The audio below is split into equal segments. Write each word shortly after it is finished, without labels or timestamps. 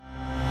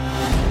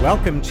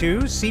Welcome to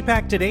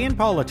CPAC Today in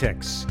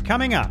Politics.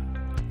 Coming up,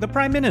 the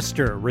Prime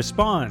Minister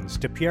responds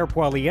to Pierre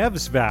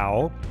Poilievre's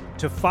vow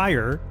to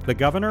fire the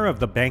Governor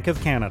of the Bank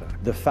of Canada.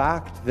 The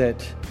fact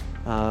that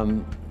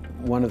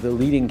one of the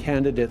leading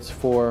candidates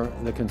for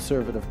the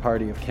Conservative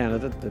Party of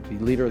Canada, the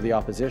leader of the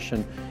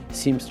opposition,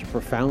 seems to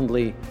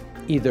profoundly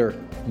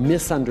either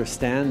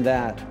misunderstand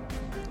that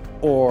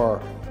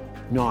or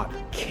not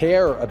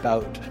care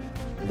about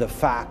the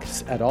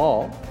facts at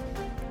all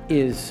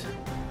is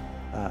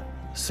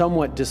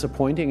somewhat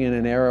disappointing in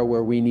an era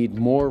where we need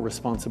more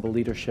responsible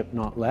leadership,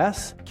 not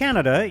less.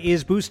 Canada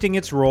is boosting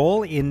its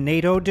role in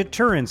NATO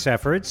deterrence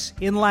efforts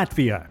in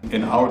Latvia.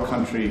 In our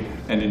country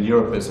and in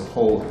Europe as a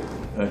whole,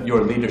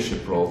 your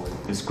leadership role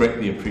is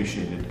greatly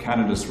appreciated.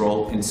 Canada's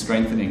role in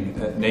strengthening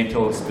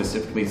NATO,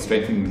 specifically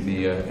strengthening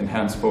the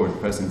enhanced forward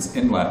presence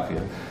in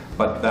Latvia,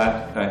 but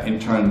that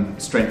in turn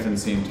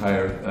strengthens the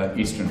entire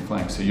eastern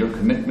flank. So your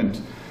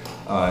commitment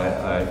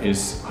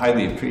is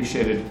highly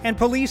appreciated. And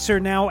police are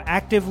now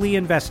actively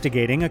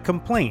investigating a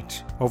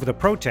complaint over the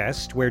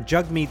protest where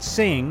Jagmeet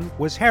Singh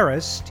was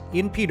harassed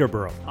in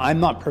Peterborough.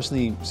 I'm not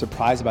personally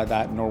surprised by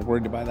that nor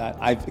worried by that.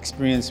 I've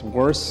experienced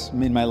worse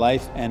in my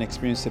life and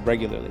experienced it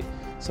regularly.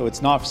 So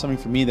it's not something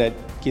for me that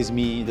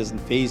doesn't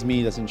faze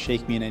me, doesn't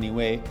shake me in any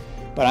way.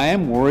 But I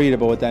am worried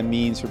about what that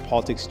means for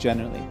politics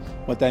generally,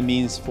 what that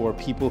means for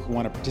people who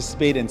want to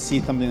participate and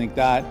see something like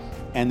that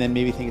and then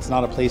maybe think it's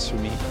not a place for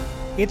me.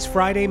 It's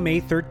Friday, May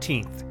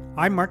 13th.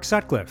 I'm Mark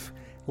Sutcliffe.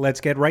 Let's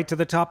get right to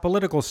the top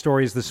political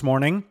stories this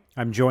morning.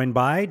 I'm joined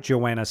by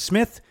Joanna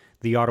Smith,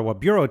 the Ottawa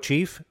bureau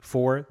chief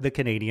for the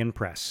Canadian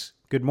Press.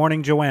 Good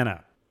morning,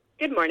 Joanna.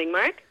 Good morning,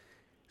 Mark.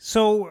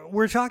 So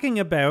we're talking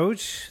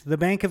about the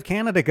Bank of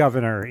Canada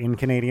governor in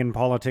Canadian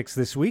politics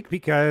this week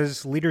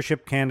because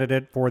leadership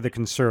candidate for the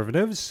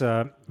Conservatives,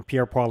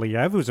 Pierre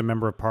Poilievre, who's a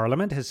member of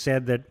Parliament, has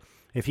said that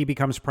if he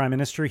becomes Prime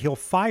Minister, he'll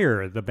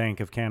fire the Bank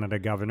of Canada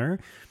governor.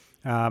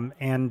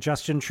 And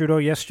Justin Trudeau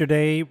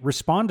yesterday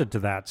responded to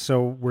that.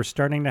 So we're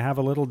starting to have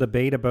a little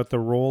debate about the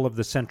role of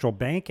the central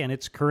bank and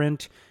its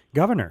current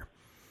governor.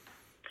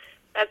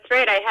 That's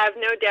right. I have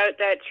no doubt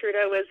that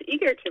Trudeau was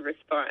eager to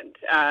respond.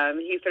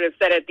 He sort of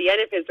said at the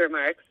end of his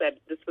remarks that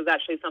this was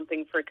actually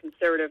something for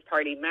Conservative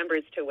Party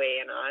members to weigh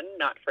in on,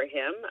 not for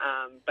him,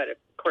 but of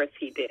course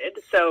he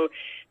did. So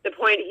the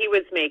point he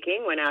was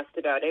making when asked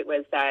about it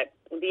was that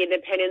the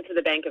independence of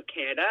the Bank of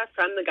Canada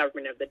from the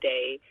government of the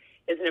day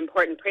is an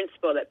important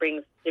principle that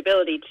brings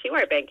stability to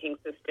our banking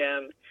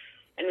system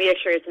and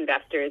reassures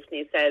investors.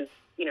 And he says,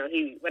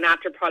 he went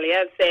after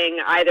Poilievre saying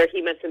either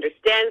he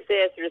misunderstands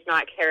this or does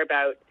not care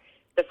about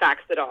the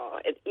facts at all.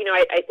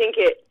 I think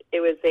it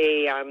was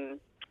a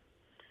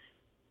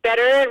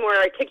better and more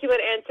articulate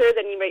answer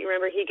than you might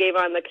remember he gave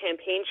on the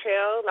campaign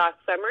trail last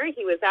summer.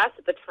 He was asked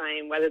at the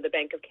time whether the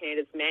Bank of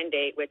Canada's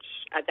mandate, which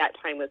at that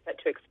time was set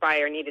to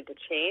expire, needed to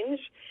change.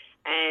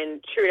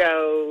 And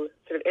Trudeau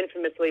sort of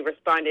infamously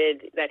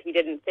responded that he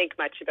didn't think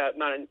much about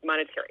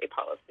monetary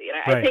policy.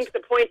 And I think the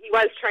point he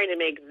was trying to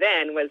make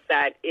then was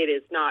that it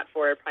is not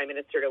for a prime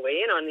minister to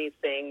weigh in on these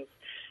things.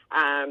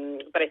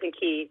 But I think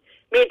he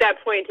made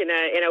that point in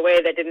a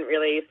way that didn't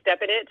really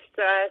step in it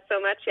so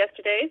much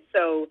yesterday.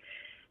 So,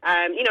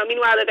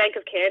 meanwhile, the Bank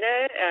of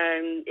Canada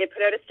it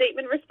put out a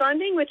statement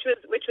responding, which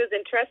was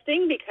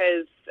interesting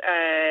because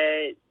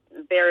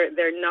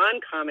their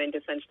non-comment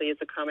essentially is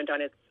a comment on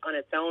its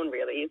own.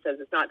 Really, it says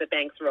it's not the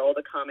bank's role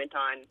to comment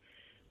on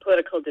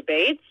political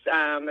debates.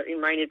 It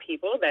reminded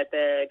people that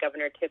the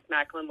Governor Tiff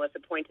Macklem was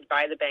appointed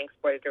by the bank's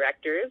board of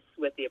directors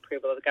with the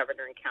approval of the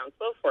Governor and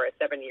Council for a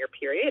 7-year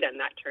period, and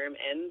that term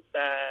ends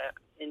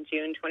in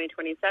June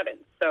 2027.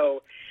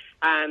 So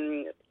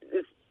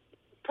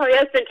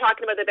Poilievre's been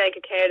talking about the Bank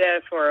of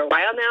Canada for a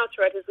while now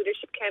throughout his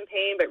leadership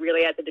campaign, but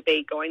really at the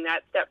debate going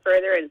that step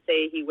further and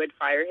say he would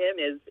fire him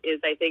is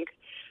I think,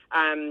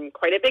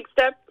 quite a big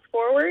step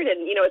forward.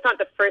 And, it's not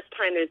the first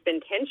time there's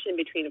been tension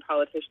between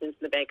politicians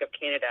and the Bank of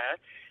Canada.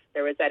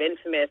 There was that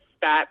infamous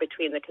spat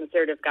between the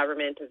Conservative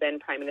government of then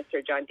Prime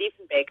Minister John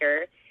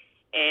Diefenbaker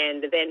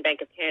and the then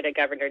Bank of Canada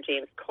Governor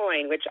James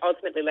Coyne, which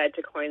ultimately led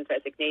to Coyne's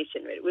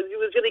resignation. It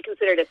was really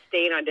considered a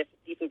stain on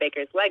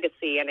Diefenbaker's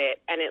legacy, and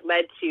it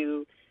led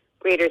to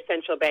greater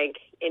central bank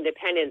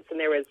independence. And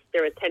there was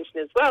tension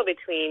as well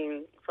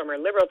between former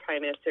Liberal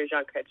Prime Minister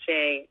Jean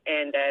Chrétien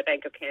and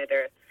Bank of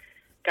Canada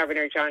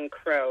Governor John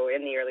Crow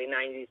in the early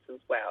 90s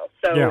as well.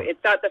 So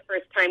It's not the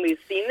first time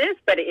we've seen this,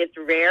 but it's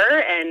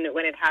rare, and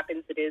when it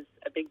happens, it is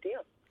a big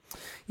deal.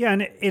 Yeah,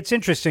 and it's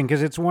interesting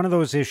because it's one of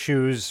those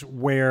issues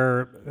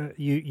where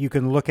you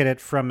can look at it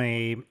from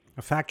a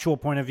factual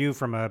point of view,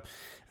 from a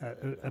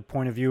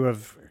point of view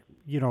of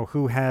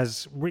who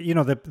has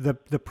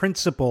the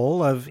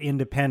principle of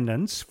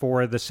independence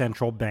for the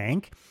central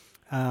bank,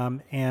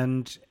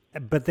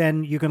 But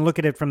then you can look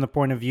at it from the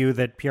point of view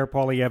that Pierre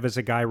Poilievre is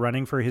a guy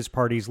running for his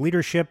party's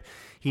leadership.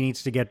 He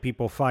needs to get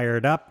people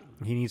fired up.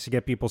 He needs to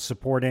get people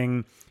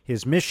supporting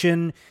his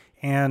mission.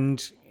 And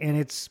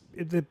it's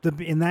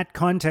in that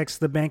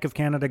context, the Bank of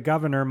Canada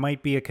governor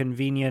might be a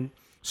convenient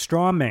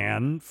straw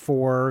man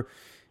for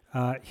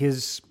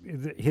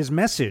his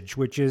message,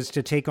 which is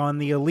to take on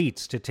the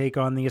elites, to take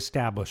on the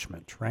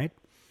establishment, right?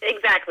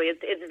 Exactly.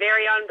 It's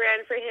very on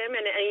brand for him.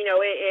 And you know,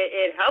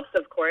 it helps,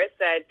 of course,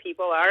 that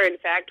people are, in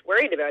fact,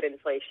 worried about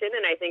inflation.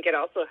 And I think it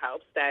also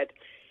helps that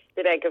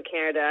the Bank of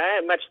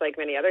Canada, much like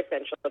many other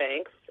central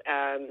banks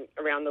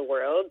around the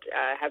world,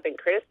 have been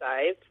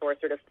criticized for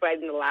sort of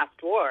fighting the last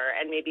war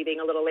and maybe being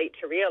a little late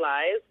to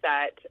realize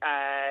that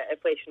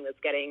inflation was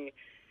getting,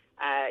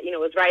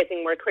 was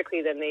rising more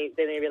quickly than they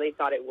really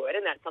thought it would.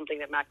 And that's something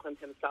that Macklem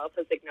himself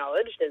has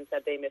acknowledged and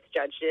said they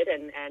misjudged it.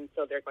 And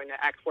so they're going to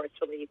act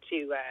forcefully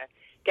to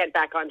get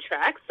back on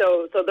track.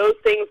 So those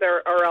things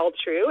are all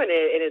true, and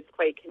it's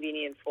quite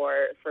convenient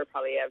for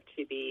Poilievre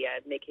to be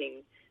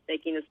making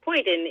this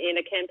point in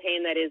a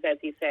campaign that is, as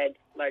you said,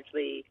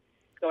 largely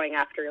going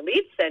after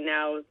elites, and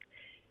now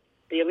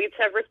the elites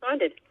have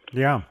responded.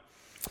 Yeah.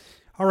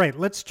 All right,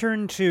 let's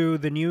turn to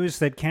the news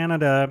that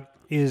Canada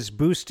is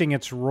boosting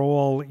its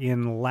role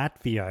in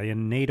Latvia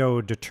in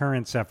NATO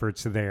deterrence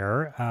efforts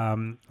there.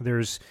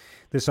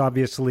 This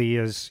obviously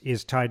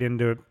is tied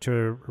into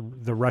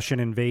the Russian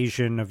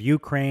invasion of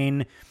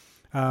Ukraine,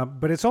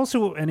 but it's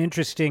also an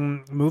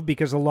interesting move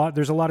because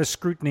there's a lot of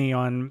scrutiny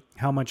on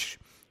how much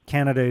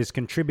Canada is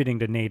contributing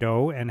to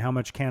NATO and how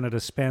much Canada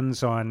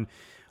spends on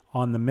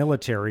the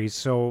military.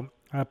 So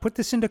put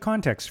this into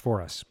context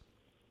for us.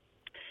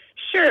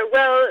 Sure.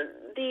 Well,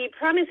 the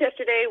promise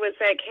yesterday was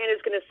that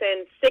Canada's going to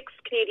send 6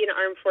 Canadian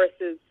Armed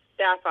Forces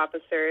staff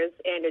officers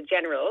and a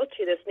general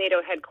to this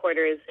NATO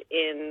headquarters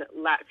in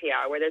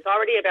Latvia, where there's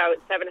already about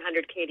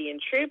 700 Canadian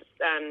troops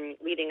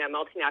leading a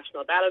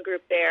multinational battle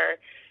group there.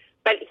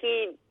 But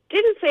he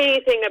didn't say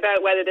anything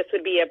about whether this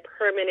would be a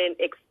permanent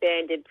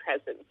expanded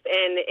presence.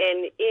 And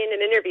in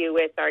an interview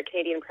with our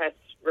Canadian press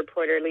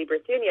reporter Lee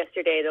Berthune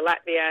yesterday,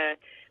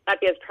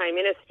 Latvia's Prime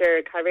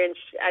Minister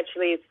Karinš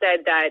actually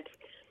said that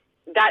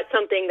that's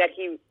something that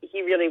he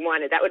really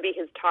wanted. That would be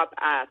his top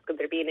ask, that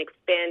there be an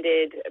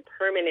expanded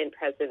permanent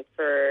presence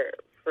for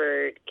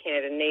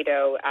Canada and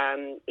NATO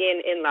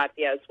in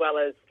Latvia, as well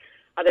as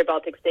other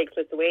Baltic states,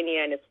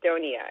 Lithuania and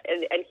Estonia.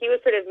 And he was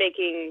sort of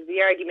making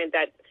the argument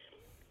that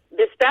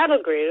this battle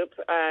group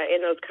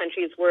in those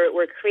countries were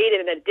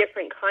created in a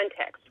different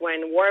context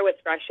when war with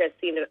Russia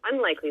seemed an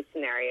unlikely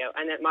scenario,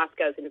 and that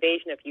Moscow's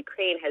invasion of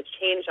Ukraine has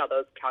changed all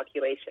those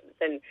calculations.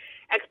 And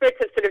experts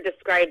have sort of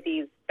described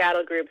these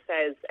battle groups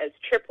as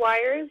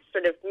tripwires,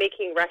 sort of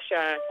making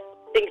Russia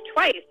think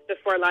twice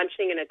before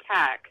launching an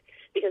attack,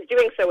 because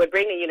doing so would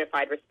bring a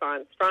unified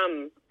response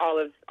from all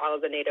of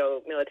the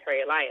NATO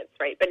military alliance,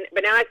 right? But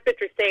now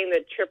experts are saying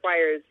that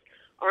tripwires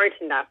aren't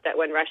enough, that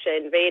when Russia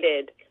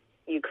invaded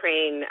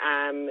Ukraine,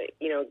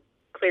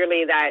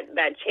 clearly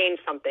that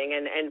changed something.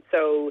 And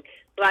so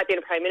the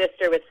Latvian Prime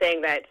Minister was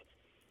saying that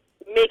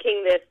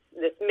making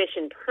this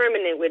mission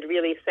permanent would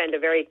really send a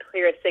very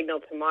clear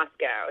signal to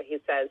Moscow. He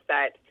says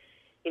that,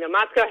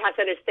 Moscow has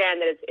to understand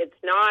that it's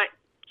not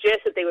just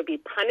that they would be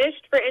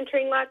punished for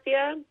entering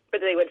Latvia,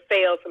 but they would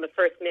fail from the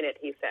first minute,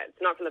 he said.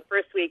 It's not from the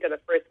first week or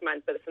the first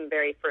month, but from the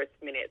very first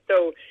minute.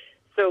 So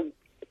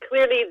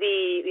clearly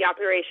the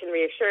Operation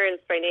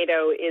Reassurance by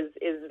NATO is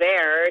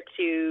there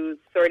to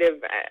sort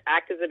of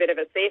act as a bit of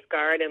a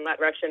safeguard and let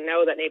Russia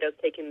know that NATO's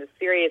taking this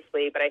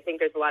seriously. But I think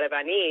there's a lot of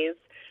unease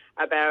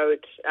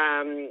about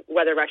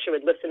whether Russia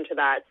would listen to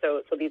that.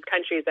 So these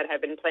countries that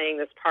have been playing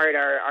this part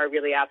are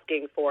really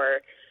asking for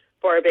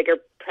a bigger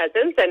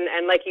presence.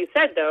 And like you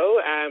said,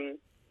 though,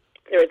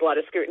 there was a lot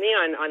of scrutiny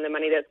on the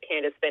money that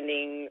Canada's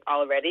spending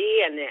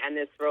already and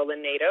this role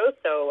in NATO.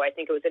 So I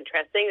think it was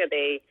interesting that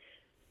they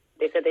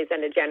said they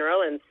send a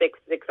general and six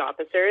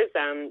officers,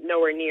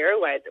 nowhere near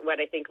what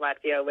I think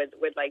Latvia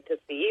would like to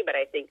see, but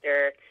I think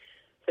they're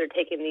sort of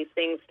taking these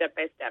things step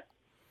by step.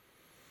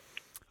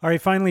 All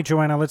right, finally,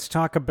 Joanna, let's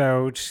talk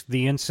about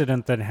the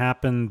incident that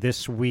happened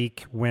this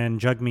week when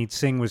Jagmeet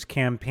Singh was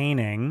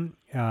campaigning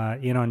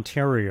in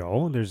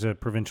Ontario. There's a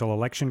provincial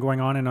election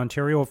going on in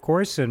Ontario, of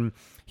course, and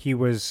he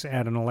was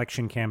at an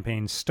election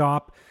campaign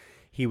stop.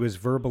 He was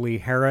verbally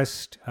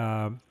harassed.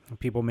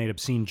 People made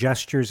obscene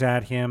gestures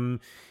at him.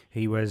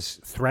 He was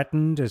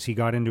threatened as he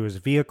got into his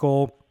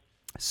vehicle.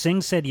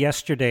 Singh said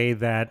yesterday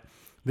that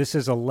this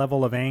is a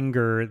level of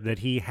anger that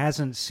he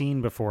hasn't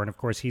seen before. And of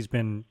course, he's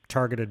been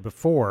targeted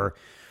before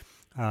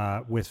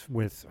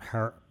with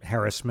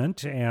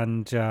harassment.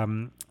 And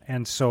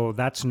so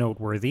that's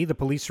noteworthy. The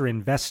police are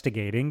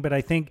investigating. But I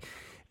think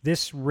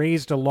this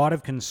raised a lot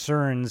of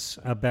concerns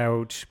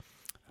about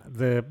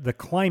the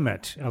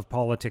climate of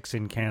politics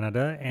in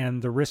Canada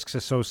and the risks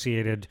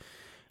associated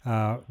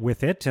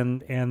with it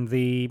and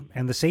the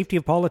safety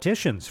of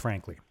politicians,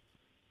 frankly.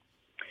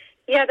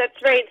 Yeah,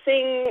 that's right.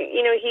 Singh,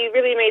 he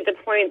really made the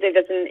point that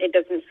it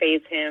doesn't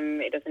faze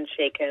him, it doesn't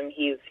shake him.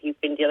 He's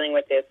been dealing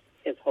with this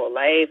his whole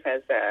life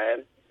as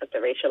a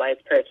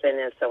racialized person,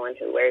 as someone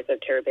who wears a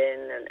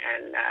turban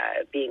and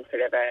being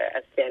sort of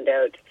a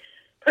standout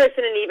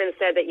person, and even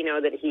said that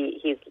that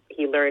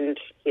he learned.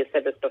 He has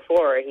said this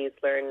before. He's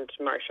learned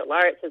martial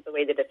arts as a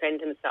way to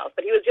defend himself.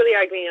 But he was really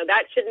arguing,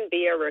 that shouldn't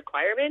be a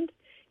requirement.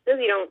 Because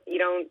you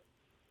don't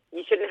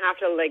you shouldn't have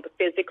to like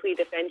physically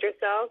defend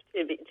yourself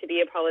to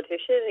be a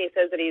politician. And he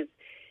says that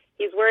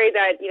he's worried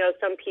that, you know,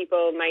 some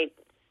people might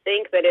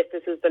think that if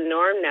this is the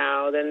norm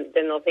now, then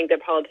they'll think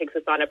that politics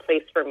is not a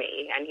place for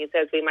me. And he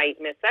says we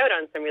might miss out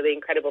on some really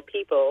incredible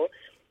people,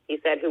 he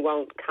said, who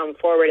won't come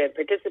forward and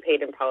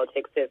participate in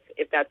politics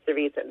if that's the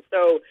reason.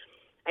 So,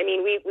 I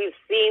mean, we've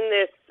seen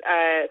this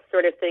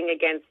sort of thing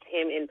against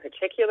him in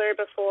particular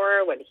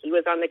before when he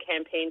was on the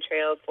campaign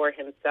trail for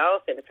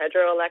himself in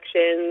federal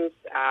elections,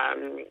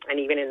 and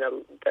even in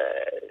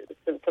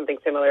something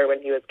similar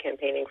when he was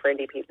campaigning for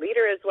NDP's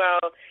leader as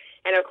well.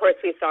 And of course,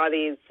 we saw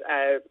these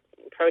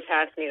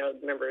protests. You know,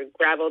 remember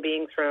gravel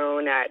being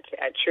thrown at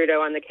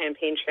Trudeau on the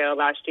campaign trail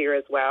last year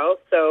as well.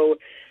 So.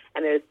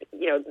 And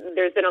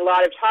there's been a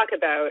lot of talk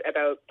about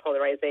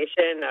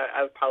polarization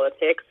of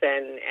politics,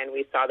 and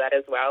we saw that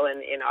as well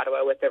in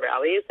Ottawa with the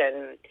rallies,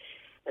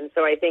 and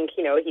so I think,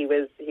 you know, he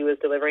was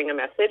delivering a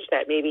message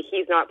that maybe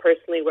he's not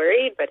personally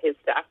worried, but his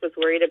staff was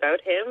worried about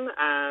him,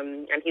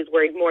 and he's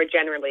worried more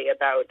generally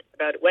about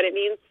what it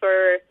means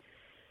for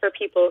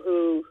people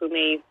who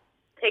may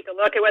take a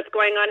look at what's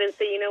going on and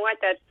say, you know what,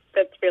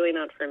 that's really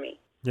not for me.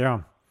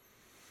 Yeah.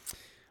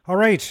 All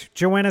right,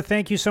 Joanna,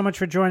 thank you so much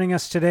for joining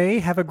us today.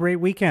 Have a great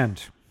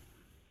weekend.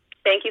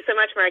 Thank you so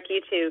much, Mark.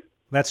 You too.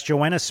 That's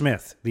Joanna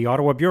Smith, the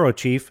Ottawa Bureau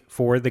Chief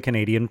for the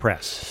Canadian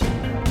Press.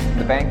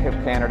 The Bank of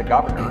Canada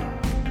governor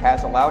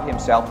has allowed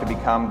himself to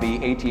become the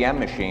ATM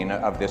machine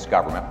of this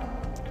government.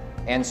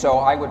 And so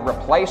I would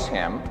replace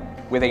him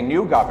with a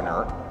new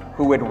governor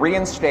who would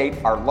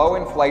reinstate our low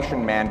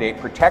inflation mandate,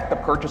 protect the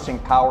purchasing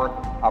power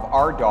of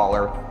our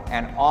dollar,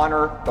 and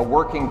honor the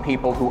working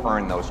people who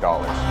earn those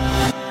dollars.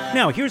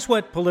 Now, here's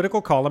what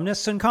political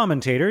columnists and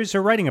commentators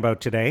are writing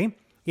about today.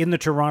 In the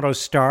Toronto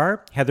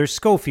Star, Heather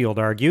Schofield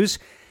argues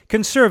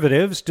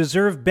Conservatives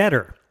deserve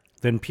better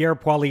than Pierre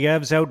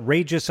Poilievre's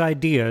outrageous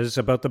ideas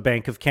about the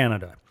Bank of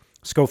Canada.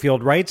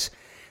 Schofield writes,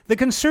 the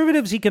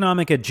Conservatives'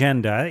 economic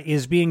agenda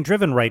is being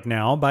driven right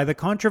now by the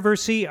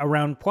controversy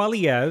around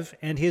Poilievre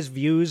and his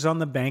views on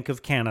the Bank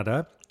of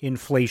Canada,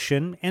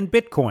 inflation, and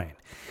Bitcoin.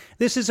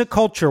 This is a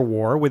culture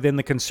war within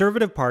the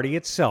Conservative Party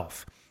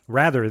itself,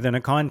 rather than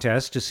a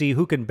contest to see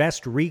who can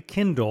best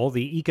rekindle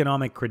the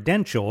economic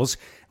credentials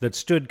that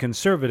stood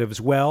Conservatives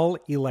well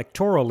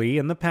electorally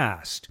in the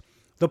past.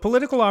 The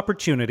political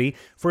opportunity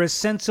for a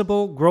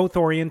sensible,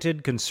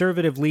 growth-oriented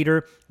Conservative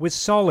leader with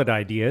solid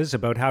ideas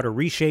about how to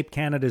reshape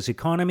Canada's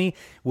economy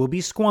will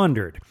be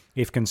squandered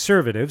if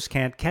Conservatives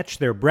can't catch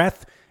their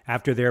breath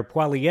after their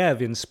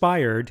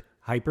Poilievre-inspired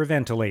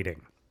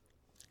hyperventilating.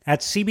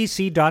 At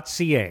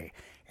CBC.ca,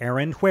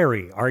 Aaron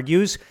Wherry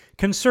argues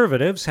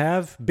Conservatives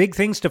have big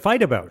things to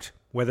fight about,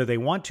 whether they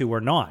want to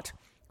or not.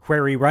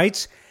 Wherry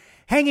writes,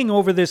 hanging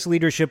over this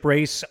leadership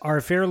race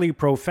are fairly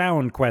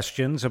profound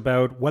questions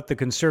about what the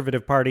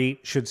Conservative Party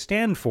should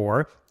stand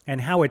for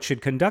and how it should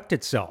conduct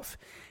itself,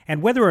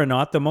 and whether or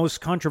not the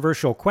most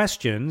controversial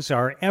questions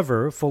are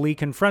ever fully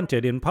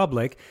confronted in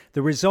public.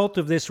 The result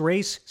of this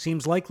race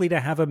seems likely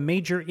to have a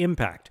major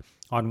impact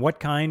on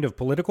what kind of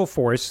political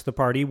force the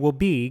party will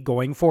be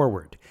going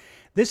forward.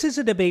 This is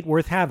a debate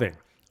worth having,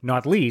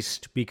 not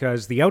least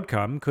because the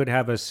outcome could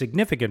have a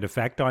significant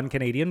effect on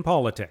Canadian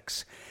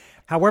politics.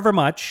 However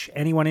much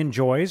anyone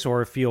enjoys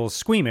or feels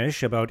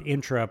squeamish about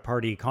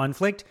intra-party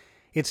conflict,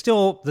 it's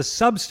still the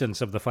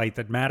substance of the fight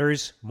that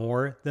matters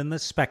more than the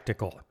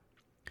spectacle.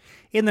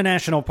 In the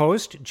National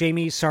Post,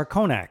 Jamie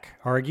Sarkonak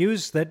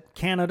argues that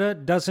Canada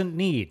doesn't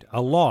need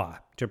a law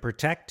to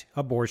protect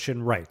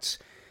abortion rights.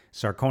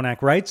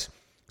 Sarkonak writes,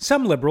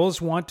 some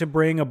Liberals want to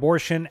bring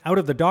abortion out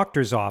of the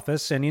doctor's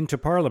office and into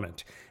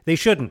Parliament. They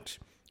shouldn't.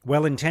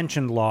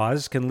 Well-intentioned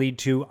laws can lead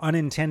to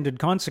unintended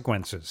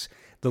consequences.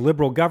 The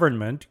Liberal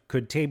government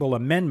could table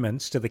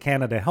amendments to the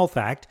Canada Health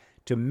Act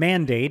to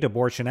mandate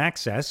abortion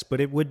access,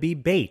 but it would be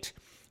bait.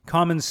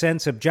 Common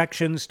sense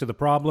objections to the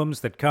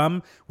problems that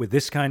come with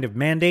this kind of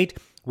mandate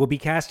will be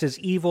cast as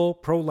evil,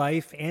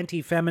 pro-life,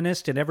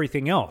 anti-feminist, and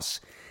everything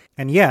else.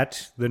 And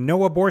yet, the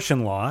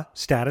no-abortion law,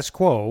 status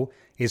quo,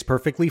 is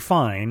perfectly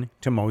fine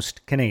to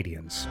most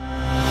Canadians.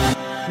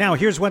 Now,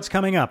 here's what's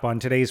coming up on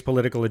today's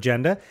political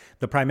agenda.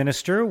 The Prime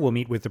Minister will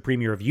meet with the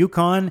Premier of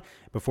Yukon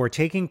before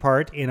taking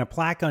part in a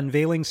plaque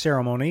unveiling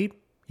ceremony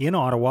in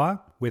Ottawa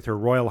with Her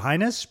Royal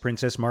Highness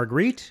Princess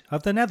Margriet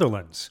of the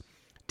Netherlands.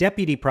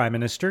 Deputy Prime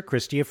Minister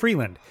Chrystia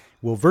Freeland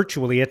will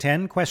virtually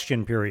attend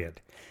question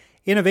period.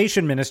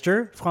 Innovation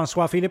Minister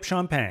François-Philippe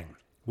Champagne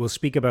will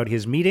speak about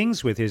his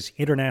meetings with his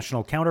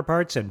international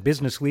counterparts and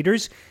business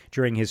leaders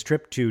during his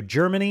trip to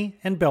Germany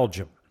and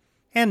Belgium.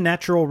 And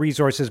Natural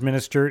Resources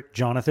Minister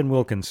Jonathan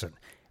Wilkinson,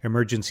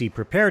 Emergency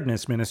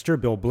Preparedness Minister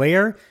Bill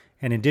Blair,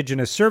 and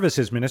Indigenous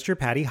Services Minister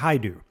Patty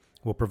Hajdu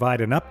will provide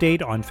an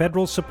update on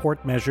federal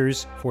support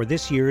measures for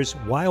this year's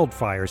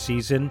wildfire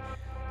season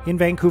in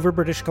Vancouver,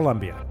 British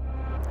Columbia.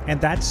 And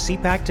that's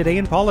CPAC Today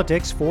in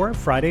Politics for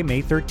Friday,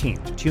 May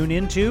 13th. Tune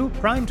into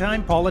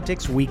Primetime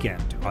Politics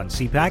Weekend on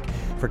CPAC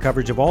for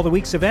coverage of all the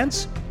week's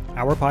events.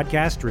 Our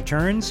podcast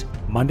returns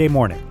Monday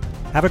morning.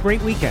 Have a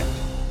great weekend.